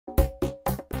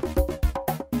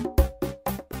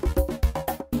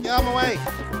Get out of my way.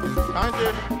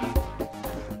 Counter.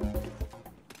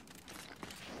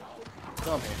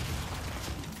 Come here.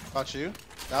 Got you.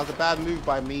 That was a bad move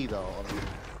by me, though.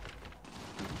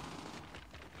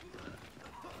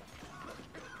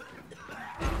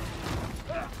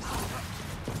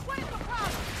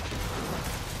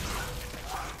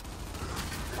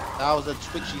 That was a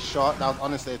twitchy shot. That was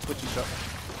honestly a twitchy shot.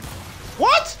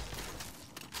 What?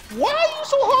 Why are you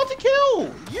so hard to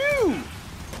kill? You!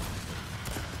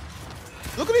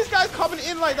 Look at these guys coming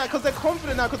in like that because they're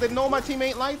confident now because they know my team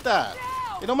ain't like that.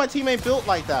 They know my team ain't built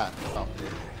like that.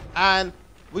 And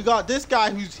we got this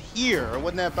guy who's here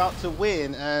when they're about to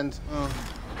win and...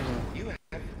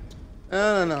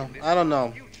 I don't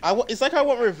know. It's like I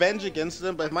want revenge against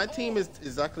them, but if my team is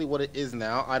exactly what it is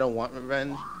now, I don't want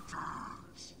revenge.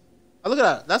 Oh, look at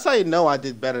that. That's how you know I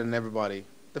did better than everybody.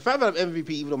 The fact that I'm MVP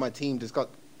even though my team just got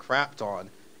crapped on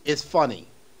is funny.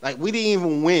 Like, we didn't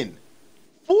even win.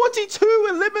 42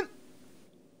 eliminate.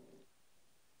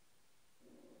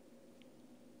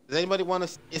 Does anybody want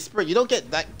to... It's sprint. You don't get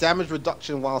that damage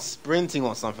reduction while sprinting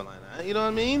or something like that. You know what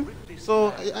I mean?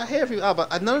 So, I hear you out,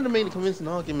 but none of them made a convincing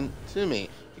argument to me.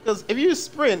 Because if you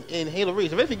sprint in Halo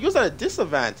Reach, if anything, you're at a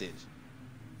disadvantage.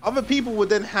 Other people would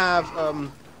then have...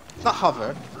 not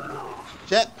hover,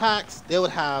 jetpacks. They would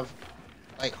have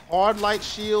like hard light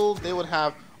shields. They would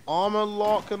have armor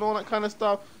lock and all that kind of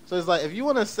stuff. So it's like if you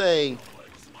want to say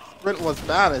sprint was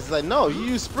balanced, it's like no, you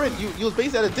use sprint. You was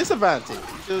basically at a disadvantage.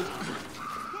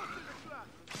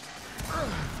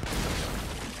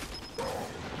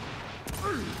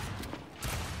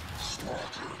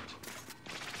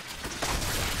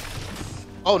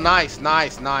 Oh, nice.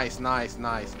 That's nice.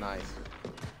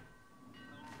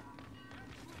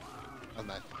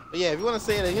 But yeah, if you want to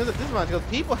say it, here's a disadvantage because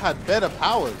people had better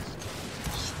powers.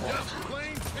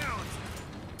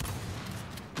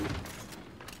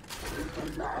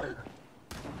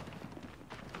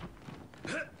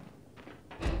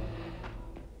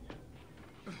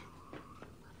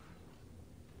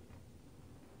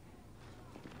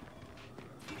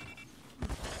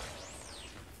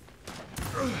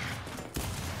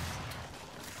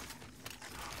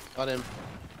 Got him.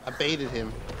 I baited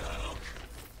him.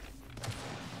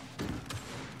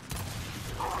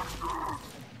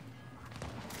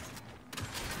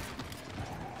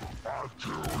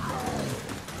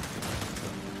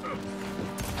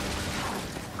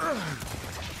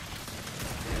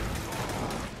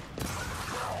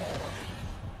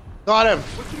 Got him.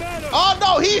 Oh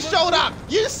no, he showed up.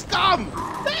 You scum.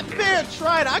 That man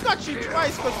tried. I got you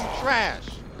twice because you trash.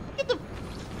 Get the...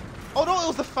 Oh no, it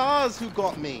was the Faz who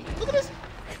got me. Look at this.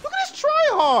 Look at this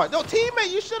tryhard. No,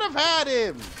 teammate, you should have had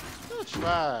him. You're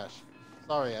trash.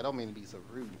 Sorry, I don't mean to be so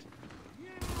rude.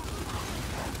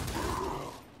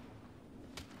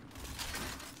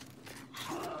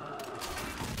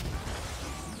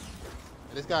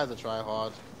 This guy's a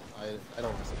tryhard. I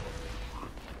don't listen.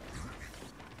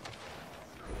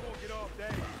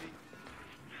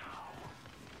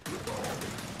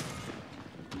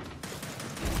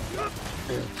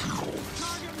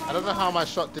 I don't know how my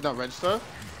shot did not register.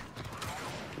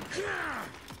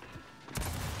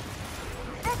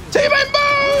 Teammate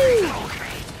move!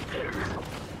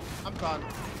 I'm done.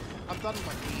 I'm done with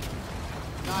my team.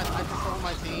 Guys, I just sold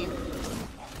my team.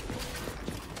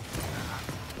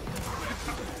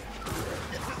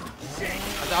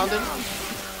 I downed him.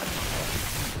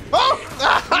 Oh!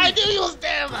 I knew he was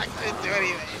there, but I couldn't do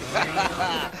anything.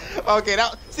 Okay,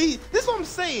 now, see, this is what I'm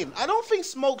saying. I don't think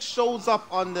smoke shows up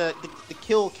on the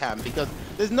kill cam because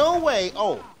there's no way.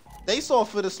 Oh, they saw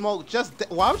for the smoke just.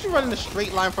 Why would you run in a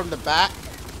straight line from the back?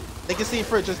 They can see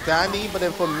for it just dandy, but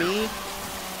then for me.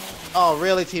 Oh,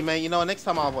 really, teammate? You know, next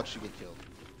time I'll watch you get killed.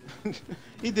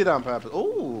 He did it on purpose.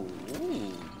 Ooh.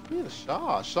 Look at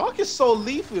Shark. Shark is so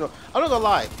lethal, you know. I'm not gonna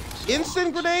lie.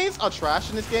 Instant grenades are trash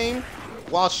in this game,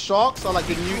 while sharks are like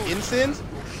the new instants.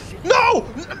 No!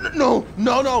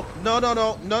 No!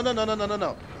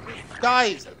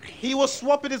 Guys, he was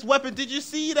swapping his weapon. Did you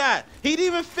see that? He didn't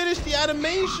even finish the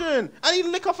animation, and he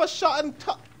lick off a shot and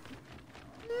I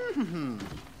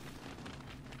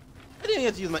didn't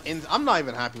get to use my ins. I'm not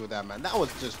even happy with that, man. That was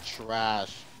just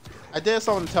trash. I dare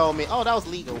someone tell me, oh, that was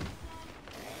legal.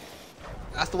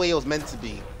 That's the way it was meant to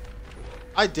be.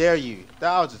 I dare you.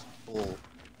 That was just bull.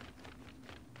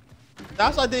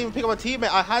 That's why I didn't even pick up my teammate.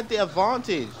 I had the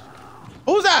advantage.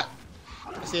 Who's that?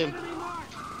 I see him.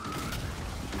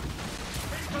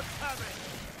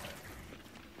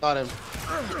 Got him.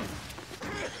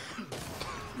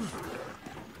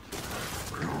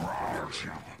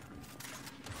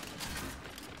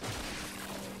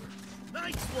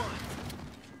 Nice one.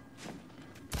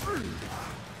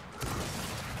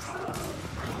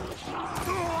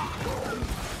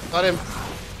 Got him.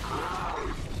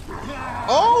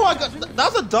 Oh, I got.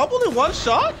 That's a double in one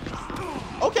shot?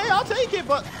 Okay, I'll take it,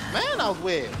 but man, that was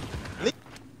weird. I'm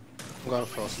going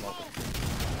for a smoke.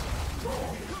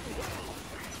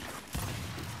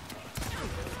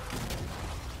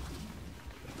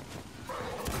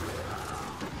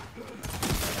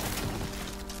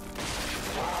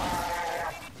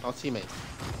 Oh, teammate.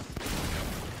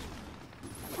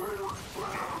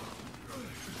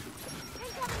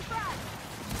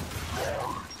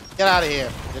 Get out of here.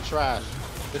 You're trash.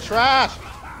 You're trash.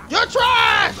 You're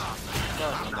trash!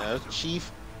 Oh, no,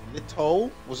 Chief. The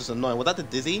toe was just annoying. Was that the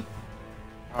Dizzy?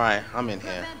 Alright, I'm in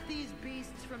here.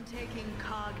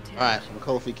 Alright, I'm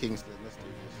Kofi Kingston.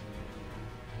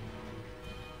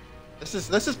 Let's do this.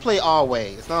 Let's just play our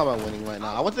way. It's not about winning right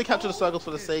now. I want to capture the circles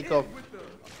for the sake of...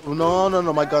 No,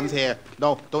 my gun's here.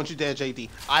 No, don't you dare, JD.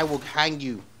 I will hang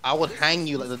you. I will hang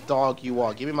you like the dog you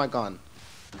are. Give me my gun.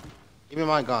 Give me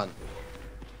my gun.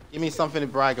 Give me something to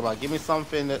brag about. Give me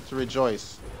something to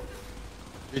rejoice.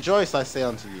 Rejoice, I say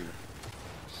unto you.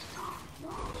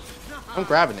 I'm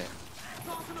grabbing it.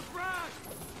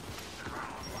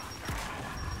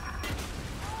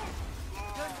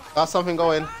 Got something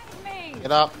going.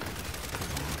 Get up.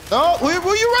 No, who are you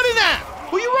running at?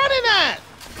 Who are you running at?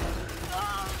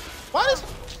 Why does...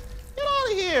 Get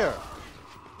out of here.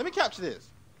 Let me capture this.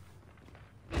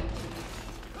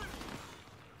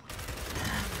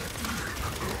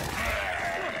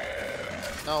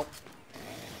 No.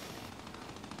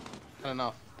 Not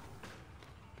enough.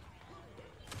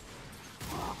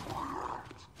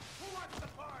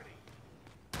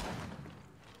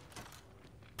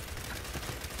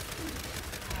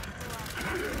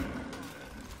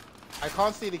 I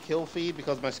can't see the kill feed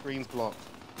because my screen's blocked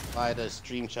by the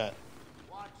stream chat.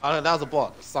 Oh no, that was a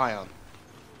bot. Scion.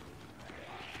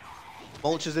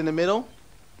 Vulture's in the middle.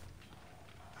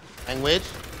 And Wedge.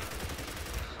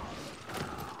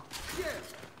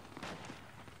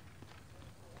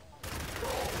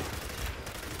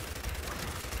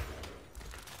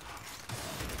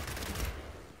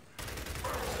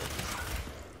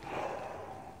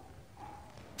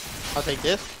 I'll take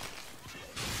this.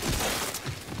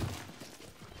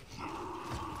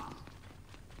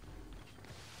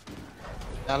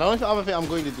 Now, the only other thing I'm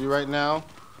going to do right now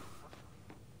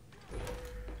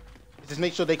is just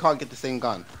make sure they can't get the same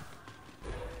gun.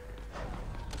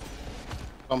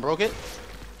 Gun broke it?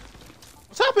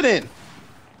 What's happening?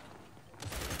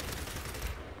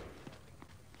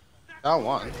 Down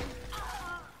one.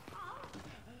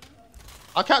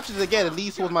 I'll capture it again, at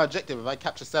least with my objective if I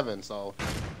capture 7, so.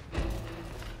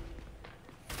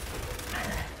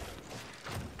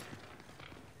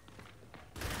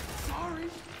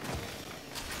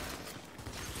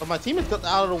 But my team has got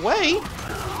out of the way.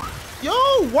 Yo,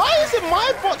 why is it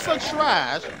my bots are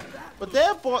trash, but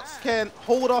their bots can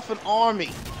hold off an army?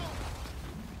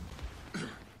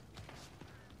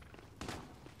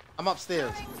 I'm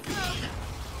upstairs.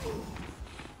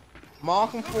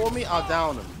 Mark them for me, I'll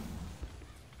down them.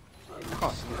 I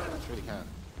can't see that, I really can.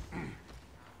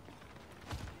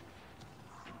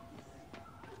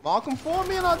 Mark them for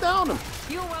me and I'll down them.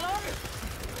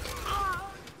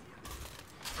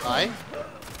 Alright.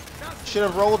 Should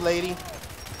have rolled, lady.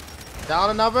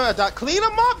 Down another. Clean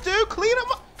them up, dude. Clean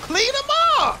them up. Clean them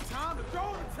up.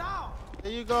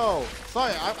 There you go.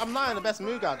 Sorry, I'm not in the best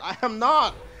mood, guys. I am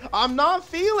not. I'm not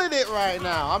feeling it right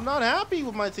now. I'm not happy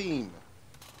with my team.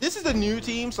 This is a new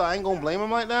team, so I ain't gonna blame them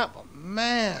like that. But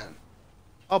man.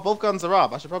 Oh, both guns are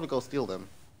up. I should probably go steal them.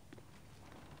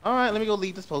 All right, let me go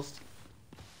lead this post.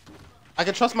 I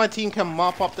can trust my team can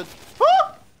mop up the... Ah!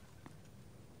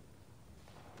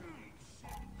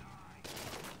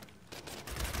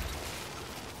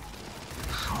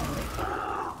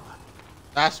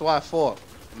 That's why I fought.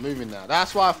 I'm moving now.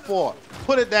 That's why I fought.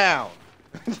 Put it down.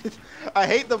 I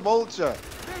hate the vulture.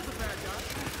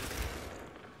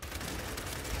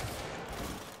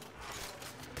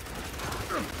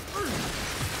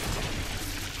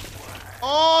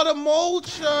 Oh, the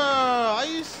mulcher! Are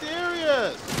you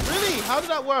serious? Really? How did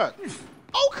that work?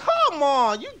 Oh, come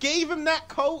on! You gave him that,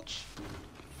 coach?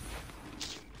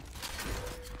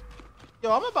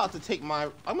 Yo, I'm about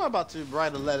to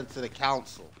write a letter to the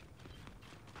council.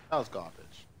 That was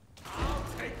garbage.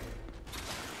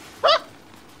 Huh!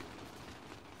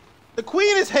 The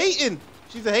queen is hating.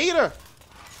 She's a hater.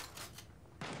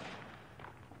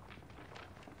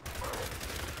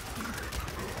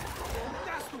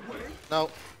 No.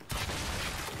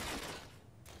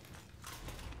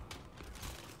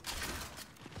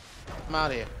 I'm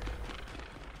out of here.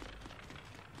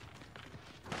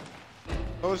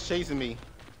 No one's chasing me.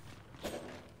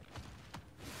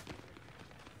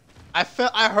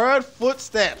 I heard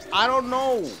footsteps. I don't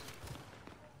know.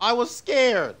 I was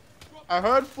scared. I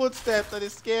heard footsteps and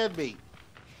it scared me.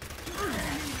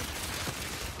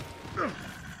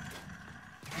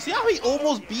 You see how he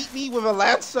almost beat me with a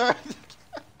Lancer?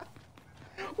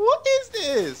 What is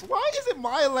this? Why is it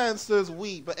my Lancer's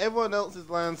weak, but everyone else's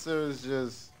Lancer is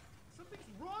just... Something's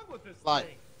wrong with this like,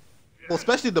 thing. well,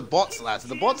 especially the bot's Lancer.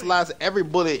 The bot's Lancer, every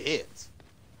bullet hits.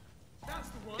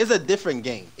 It's a different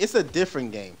game. It's a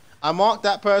different game. I marked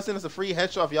that person as a free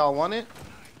headshot if y'all want it.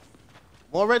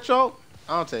 More retro?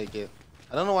 I'll take it.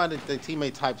 I don't know why the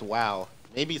teammate types wow.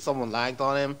 Maybe someone lagged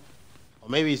on him. Or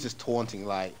maybe he's just taunting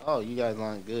like, oh, you guys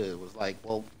aren't good. It was like,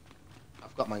 well,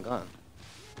 I've got my gun.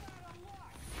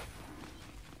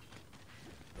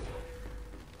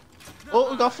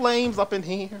 Oh, we got flames up in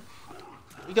here.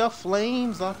 We got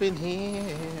flames up in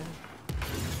here.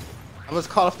 I was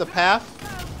caught off the path.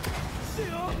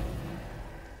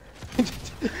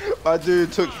 My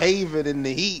dude took Haven in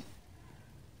the heat.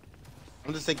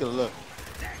 I'm just taking a look.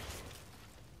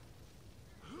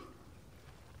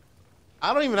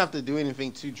 I don't even have to do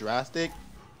anything too drastic.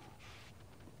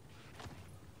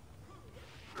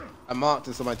 I marked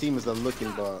it so my team is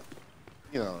looking, but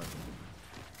you know.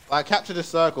 If I capture the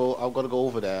circle, I've got to go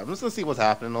over there. I'm just gonna see what's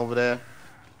happening over there.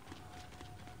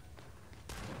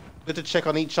 Good to check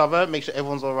on each other, make sure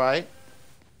everyone's alright.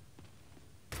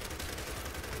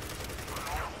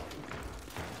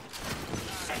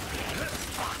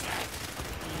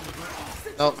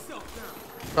 Nope.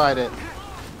 Tried it.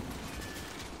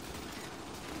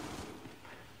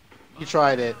 You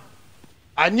tried it.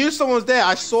 I knew someone was there.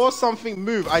 I saw something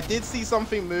move. I did see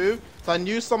something move, so I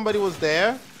knew somebody was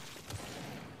there.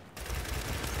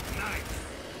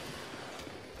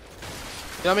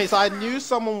 You know what I mean? So I knew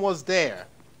someone was there.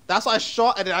 That's why I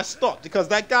shot and then I stopped because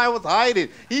that guy was hiding.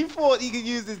 He thought he could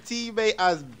use his teammate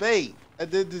as bait and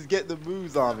then just get the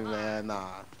moves on me, man.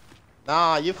 Nah.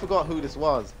 Nah, you forgot who this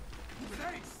was.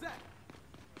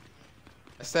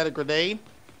 I set a grenade.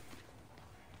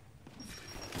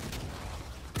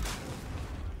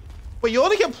 Wait, you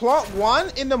only can plant one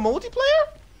in the multiplayer?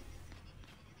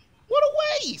 What a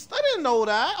waste! I didn't know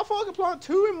that. I thought I could plant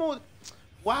two in multiplayer.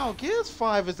 Wow, Gears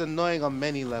 5 is annoying on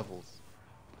many levels.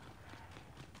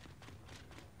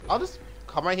 I'll just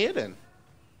come right here then.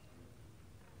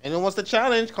 Anyone wants the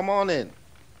challenge? Come on in.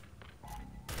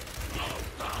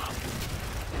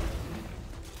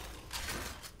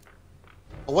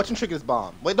 Oh, watch him trigger this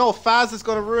bomb. Wait, no, Faz is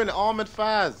gonna ruin it. Armored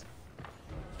Faz.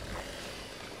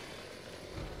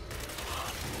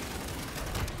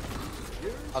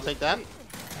 I'll take that.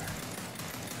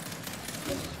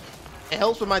 It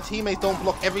helps when my teammates don't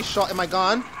block every shot in my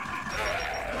gun.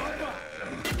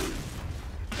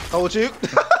 Told you.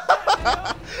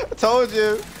 Told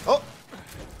you. Oh.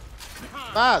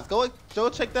 Faz, go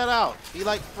check that out. Be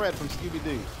like Fred from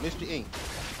Scooby-Doo. Mystery Inc.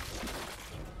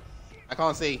 I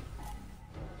can't see.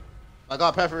 I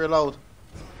got perfect reload.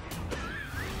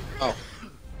 Oh.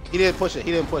 He didn't push it.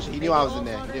 He didn't push it. He knew I was in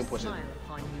there. He didn't push it.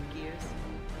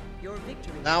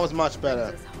 Now it's much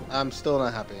better. I'm still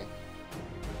not happy.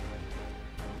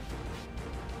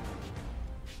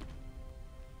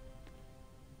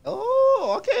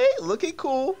 Oh, okay. Looking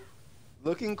cool.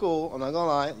 Looking cool. I'm not gonna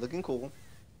lie. Looking cool.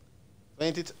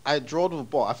 I drawed with a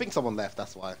bot. I think someone left.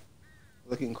 That's why.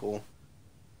 Looking cool.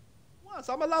 What?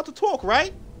 So I'm allowed to talk,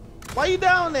 right? Why you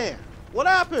down there? What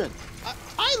happened?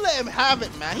 I let him have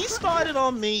it, man. He started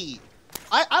on me.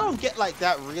 I don't get like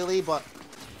that really, but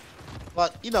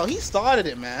you know, he started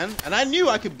it, man. And I knew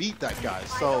I could beat that guy.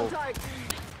 So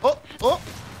oh.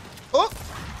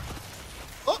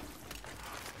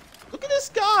 Look at this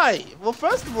guy. Well,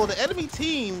 first of all, the enemy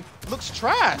team looks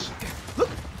trash. Look.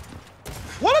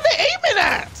 What are they aiming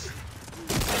at?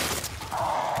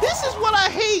 This is what I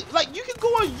hate. Like, you can go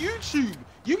on YouTube.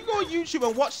 You can go on YouTube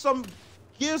and watch some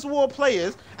Gears of War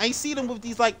players and you see them with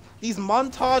these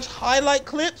montage highlight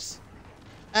clips.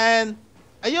 And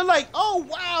you're like, oh,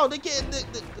 wow, they get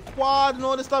the quad and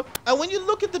all this stuff. And when you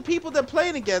look at the people they're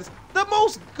playing against, the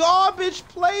most garbage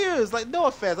players. Like, no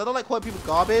offense. I don't like calling people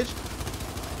garbage.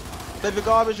 But if you're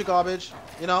garbage, you're garbage.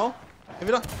 You know? If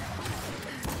you don't...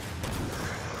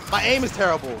 My aim is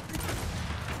terrible.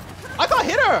 I can't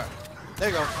hit her. There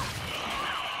you go.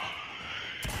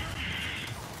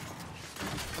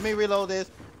 Let me reload this.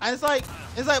 And it's like,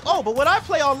 oh, but when I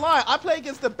play online, I play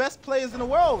against the best players in the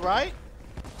world, right?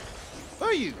 Where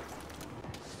are you?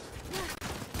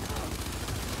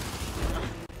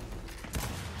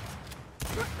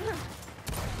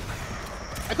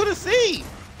 I couldn't see.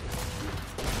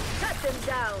 Cut them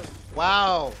down.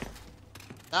 Wow.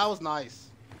 That was nice.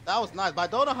 That was nice, but I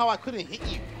don't know how I couldn't hit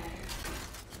you.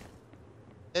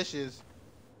 There she is.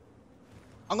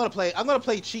 I'm gonna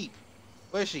play cheap.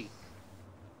 Where is she?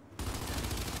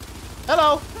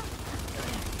 Hello.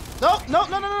 No, no,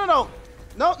 no, no, no, no.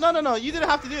 No, no, no, no. You didn't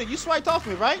have to do it. You swiped off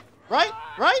me, right? Right?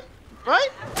 Right? Right?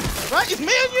 Right? It's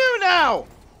me and you now.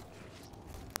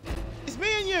 It's me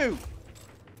and you.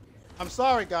 I'm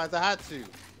sorry, guys. I had to.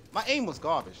 My aim was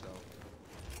garbage, though.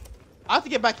 I have to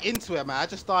get back into it, man. I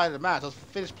just started the match. I was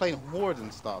finished playing Horde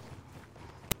and stuff.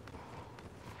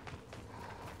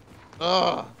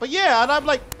 Ugh. But yeah, and I'm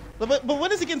like, but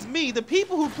when it's against me, the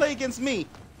people who play against me,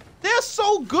 they're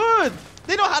so good.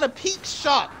 They know how to peek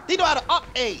shot. They know how to up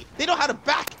A. They know how to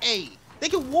back A. They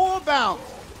can wall bounce.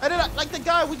 And then, like the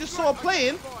guy we just saw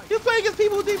playing, he was playing against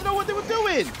people who didn't even know what they were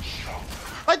doing.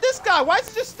 Like this guy, why is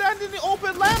he just standing in the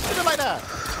open land like that?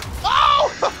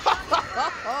 Oh!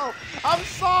 I'm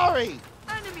sorry.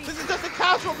 This is just a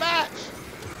casual match.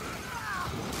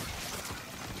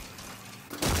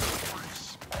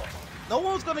 No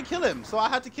one was gonna kill him, so I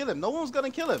had to kill him. No one was gonna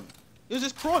kill him. He was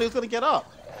just crawling. He was gonna get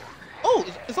up. Oh,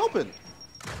 it's open.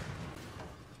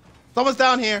 Someone's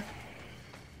down here.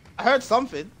 I heard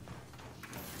something.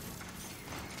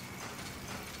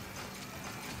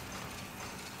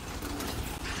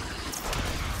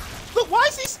 Look, why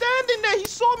is he standing there? He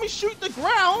saw me shoot the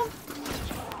ground.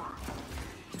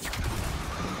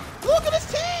 Look at his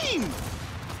team.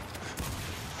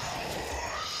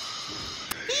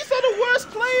 These are the worst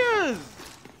players.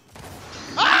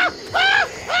 Ah! Ah!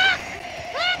 Ah!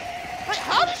 Ah! Like,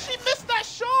 how did she miss that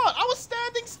shot? I was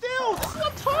standing still. This is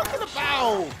what I'm talking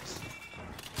about.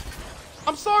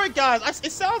 I'm sorry, guys.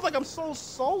 It sounds like I'm so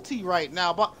salty right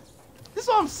now, but this is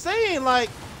what I'm saying. Like,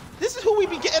 this is who we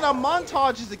be getting our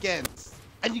montages against.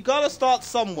 And you gotta start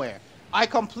somewhere. I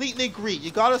completely agree.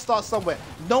 You gotta start somewhere.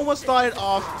 No one started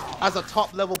off as a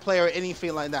top level player or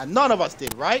anything like that. None of us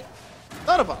did, right?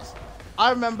 None of us. I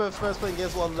remember first playing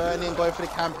Gears 1, learning, going for the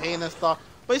campaign and stuff.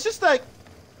 But it's just like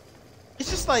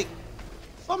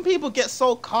some people get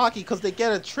so cocky because they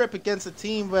get a trip against a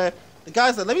team where the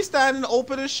guy's like, let me stand in the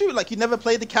open and shoot. Like, you never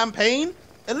played the campaign?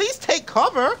 At least take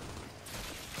cover.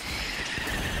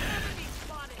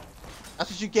 That's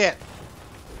what you get.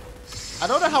 I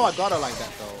don't know how I got her like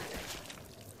that, though.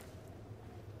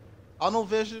 Tunnel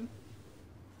vision.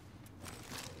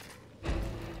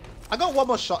 I got one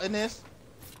more shot in this.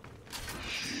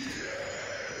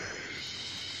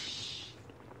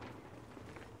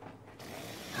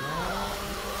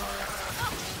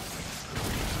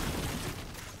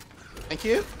 Thank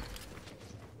you.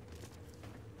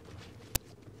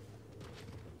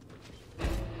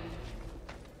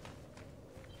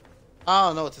 I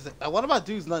don't know what to say. One of my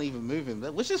dudes not even moving,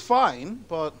 which is fine,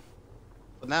 but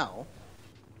for now.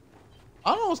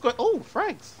 I don't know what's going on. Oh,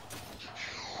 frags.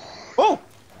 Oh!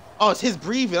 Oh, it's his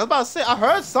breathing. I was about to say, I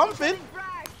heard something.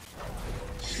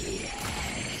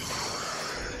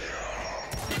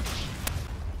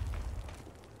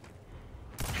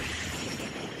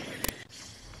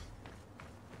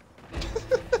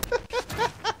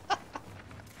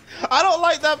 I don't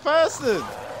like that person.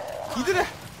 He didn't.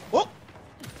 Oh.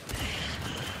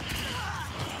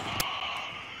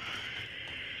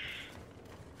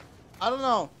 I don't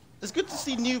know. It's good to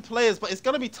see new players, but it's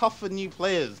gonna be tough for new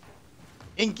players.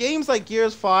 In games like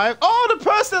Gears 5, oh, the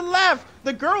person left.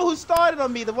 The girl who started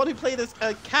on me, the one who played as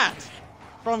Cat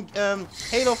from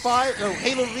Halo 5, no,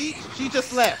 Halo Reach, she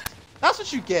just left. That's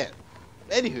what you get.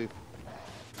 Anywho,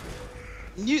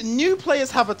 new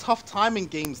players have a tough time in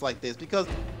games like this because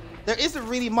there isn't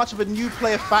really much of a new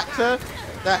player factor.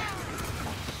 That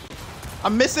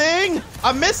I'm missing.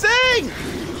 I'm missing.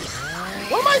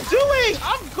 What am I doing?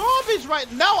 I'm garbage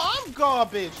right now. I'm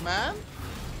garbage, man.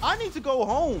 I need to go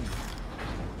home.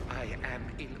 I am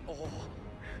in awe.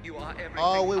 You are everything.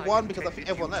 Oh, we won because I think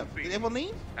everyone left. Did everyone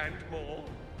leave? And more.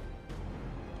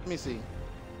 Let me see.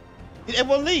 Did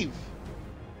everyone leave?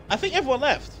 I think everyone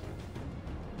left.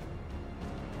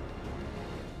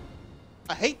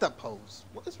 I hate that pose.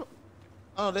 What is wrong?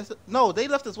 Oh, no, they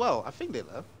left as well. I think they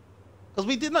left. Because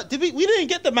we did not, we didn't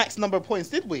get the max number of points,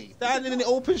 did we? Standing in the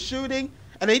open shooting,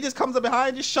 and then he just comes up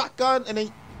behind you, shotgun, and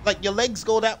then like your legs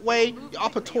go that way, your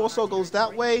upper torso goes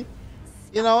that way,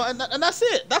 you know, and that's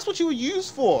it. That's what you were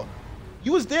used for.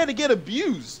 You was there to get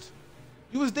abused.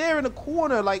 You was there in the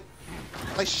corner, like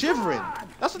shivering.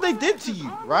 That's what they did to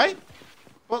you, right?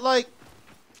 But like,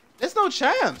 there's no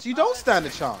chance. You don't stand a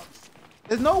chance.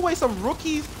 There's no way some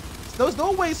rookies, there's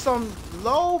no way some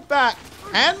low back,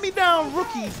 hand-me-down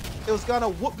rookies it was gonna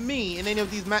whoop me in any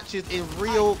of these matches in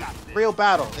real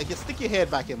battle. Like, just stick your head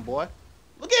back in, boy.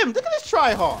 Look at him. Look at this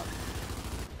try-hard.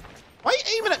 Why are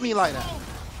you aiming at me like that?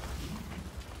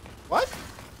 What?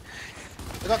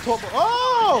 I got torp.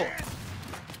 Oh!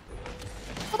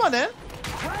 Come on, then.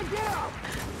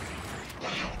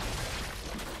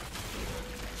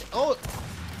 Oh,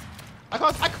 I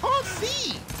can't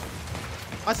see.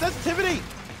 My sensitivity.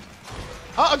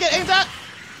 Oh, I'm getting aimed at.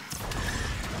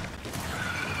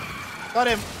 Got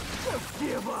him.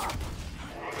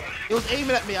 He was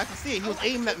aiming at me. I can see it. He was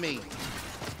aiming at me.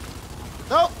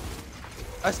 Nope.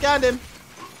 I scanned him.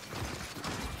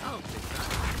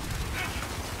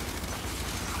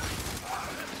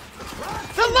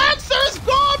 The Lancer is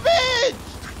garbage!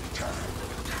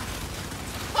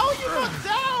 How are you not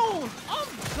down? I'm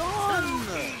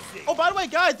done. Oh, by the way,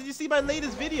 guys, did you see my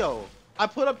latest video? I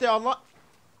put up there online.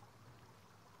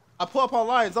 I put up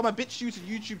online. It's on my BitChute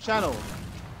YouTube channel.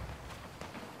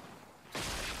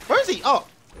 Where is he? Oh,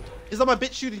 it's on my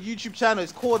BitChute YouTube channel.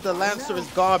 It's called The Lancer is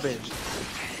Garbage.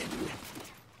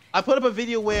 I put up a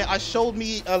video where I showed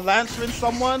me a Lancer in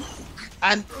someone,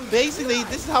 and basically,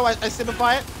 this is how I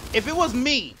simplify it. If it was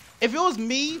me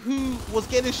who was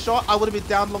getting shot, I would have been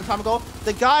down a long time ago.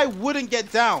 The guy wouldn't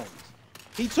get down.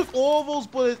 He took all those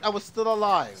bullets and was still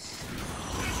alive.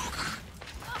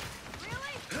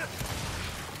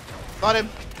 Got him.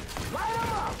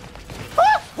 Ah,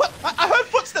 what? I heard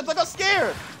footsteps. I got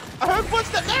scared. I heard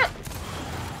footsteps there.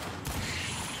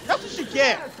 That's what you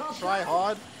get. Try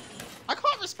hard. I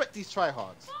can't respect these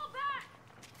tryhards.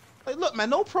 Like, look, man,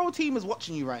 no pro team is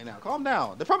watching you right now. Calm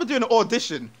down. They're probably doing an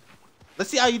audition. Let's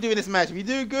see how you do in this match. If you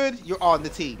do good, you're on the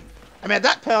team. I mean, at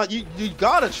that point, you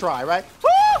gotta try, right?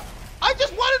 Woo! I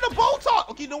just wanted a Boltok.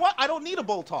 Okay, you know what? I don't need a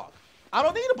Boltok. I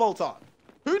don't need a Boltok.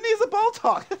 Who needs a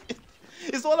Boltok?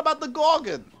 It's all about the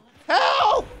Gorgon.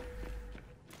 Help!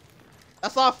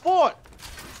 That's our fort.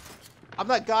 I'm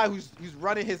that guy who's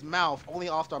running his mouth only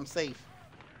after I'm safe.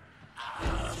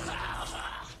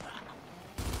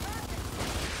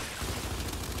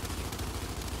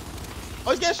 Oh,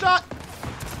 he's getting shot.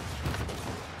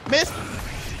 Missed.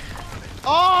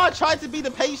 Oh, I tried to be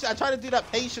the patient. I tried to do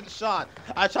that patient shot.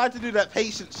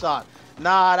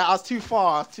 Nah, that was too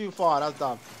far. That was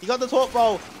dumb. He got the torque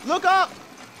bow. Look up.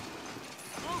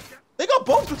 They got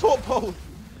both the torque bows.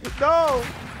 No.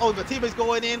 Oh, the teammate's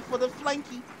going in for the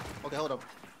flanky. Okay, hold up.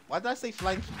 Why did I say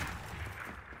flanky?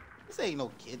 This ain't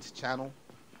no kids channel.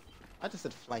 I just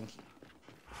said flanky.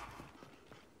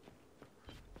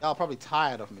 Y'all probably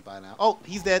tired of me by now. Oh,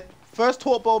 he's dead. First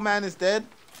torque bow man is dead.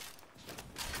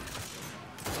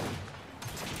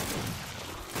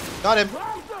 Got him.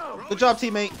 Good job,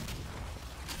 teammate.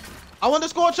 I want the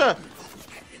Scorcher.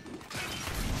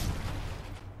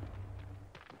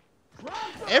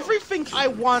 Everything I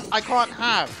want, I can't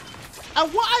have.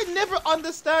 And what I never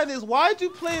understand is why do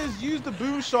players use the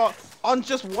boom shot on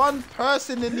just one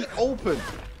person in the open?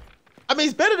 I mean,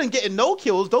 it's better than getting no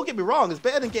kills. Don't get me wrong. It's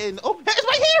better than getting... Oh, hey, it's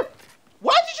right here.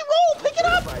 Why did you roll? Pick it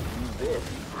up.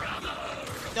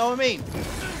 You know what I mean?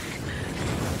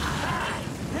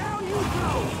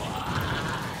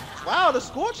 Wow, the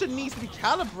Scorcher needs to be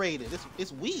calibrated.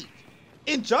 It's weak.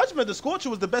 In Judgment, the Scorcher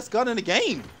was the best gun in the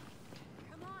game.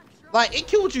 Like, it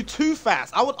killed you too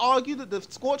fast. I would argue that the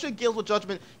Scorcher in Gears of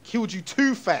Judgment killed you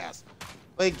too fast.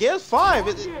 But in Gears 5,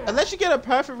 unless you get a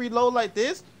perfect reload like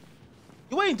this,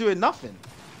 you ain't doing nothing.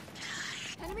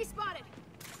 Enemy spotted.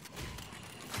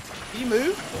 Can you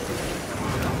move?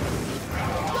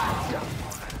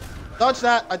 Dodge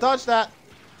that. I dodged that.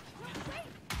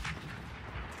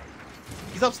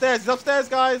 He's upstairs. He's upstairs,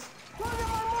 guys.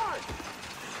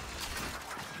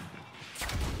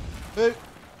 Move.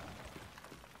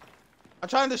 I'm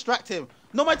trying to distract him.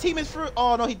 No, my team is through.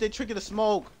 Oh, no, he did trigger the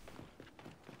smoke.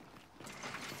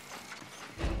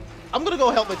 I'm going to go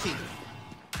help my team.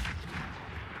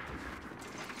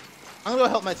 I'm gonna go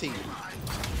help my team.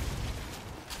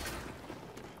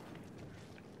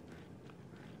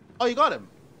 Oh, you got him.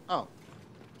 Oh.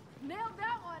 Nailed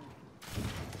that one.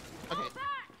 Okay.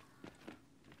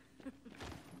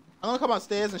 I'm gonna come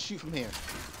upstairs and shoot from here.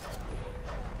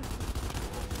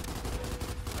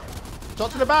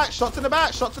 Shot to the back, shot to the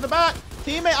back, shot to the back.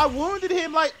 Teammate, I wounded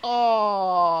him like,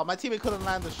 oh, my teammate couldn't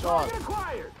land the shot.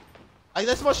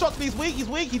 That's my shot to me. He's weak, he's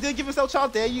weak. He didn't give himself a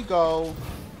chance. There you go.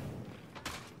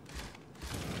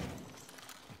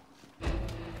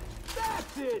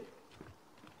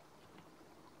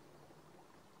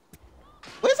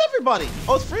 Where's everybody?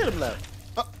 Oh, it's 3 of them left.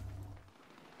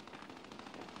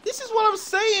 This is what I'm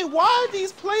saying. Why are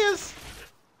these players...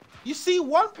 You see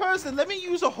one person, let me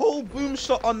use a whole boom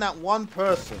shot on that one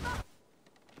person.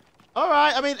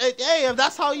 Alright, I mean, hey, if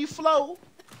that's how you flow.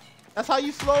 That's how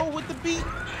you flow with the beat.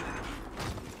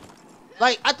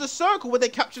 Like, at the circle, where they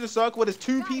capture the circle, where there's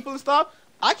 2 people and stuff,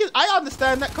 I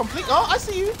understand that completely. Oh, I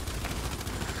see you.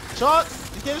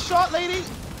 Shots. You get a shot, lady.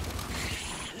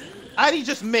 And he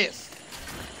just missed.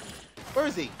 Where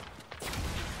is he?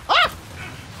 Ah!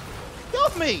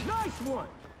 Killed me! Nice one.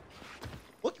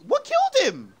 What killed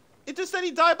him? It just said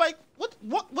he died by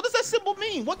what does that symbol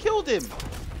mean? What killed him?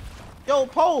 Yo,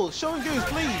 Pole, showing goose,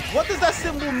 please. What does that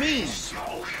symbol mean?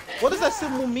 What does that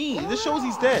symbol mean? This shows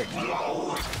he's dead.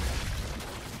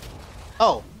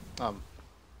 Oh,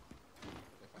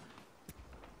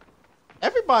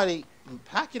 everybody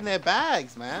packing their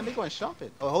bags, man. They're going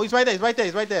shopping. Oh, he's right there. He's right there.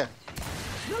 He's right there.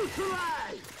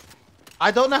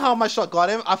 I don't know how my shot got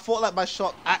him. I thought like my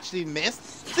shot actually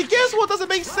missed. See, guess what? Doesn't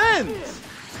make sense.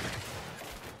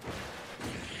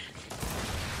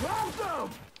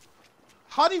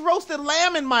 Honey roasted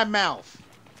lamb in my mouth.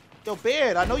 Yo,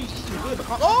 Beard, I know you eating good,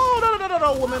 but oh,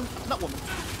 no, woman. Not woman.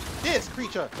 This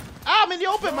creature. Ah, I'm in the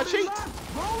open, my cheeks.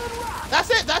 That's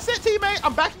it, teammate.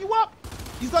 I'm backing you up.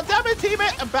 He's got damage,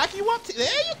 teammate. I'm backing you up. There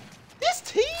you. This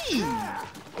team.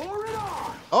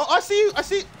 Oh, I see you.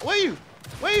 Where you?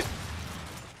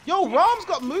 Yo, Rom's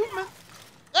got movement.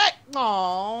 Hey,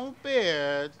 oh,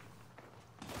 Beard.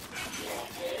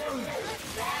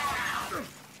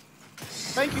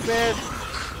 Thank you, Beard.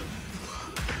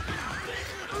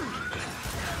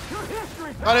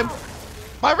 Got him.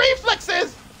 My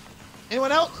reflexes.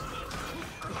 Anyone else?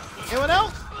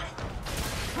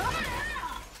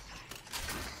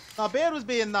 No, Beard was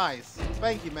being nice.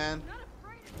 Thank you, man.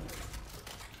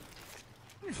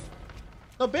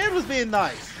 No, Beard was being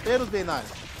nice.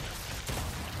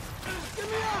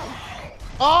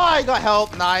 Oh, I got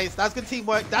help. Nice. That's good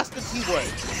teamwork. You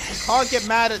can't get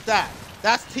mad at that.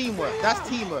 That's teamwork.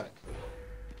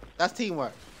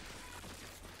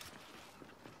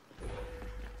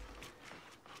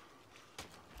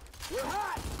 We're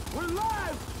hot. We're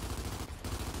live.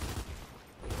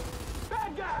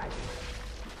 Bad guy.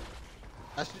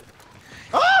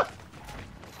 Ah!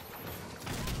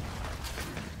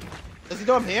 Does he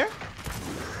know I'm here?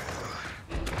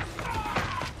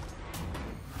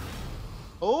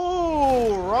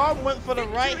 Oh, Rom went for the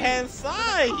right-hand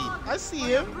side. I see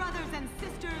him. Brothers and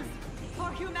sisters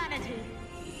for humanity.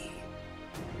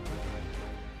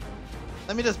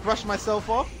 Let me just brush myself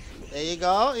off. There you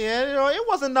go. Yeah, it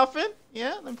wasn't nothing.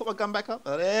 Yeah, let me put my gun back up.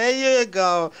 Oh, there you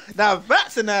go. Now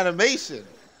that's an animation.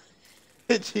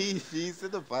 GG's to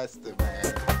the Buster, man.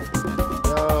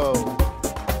 Yo.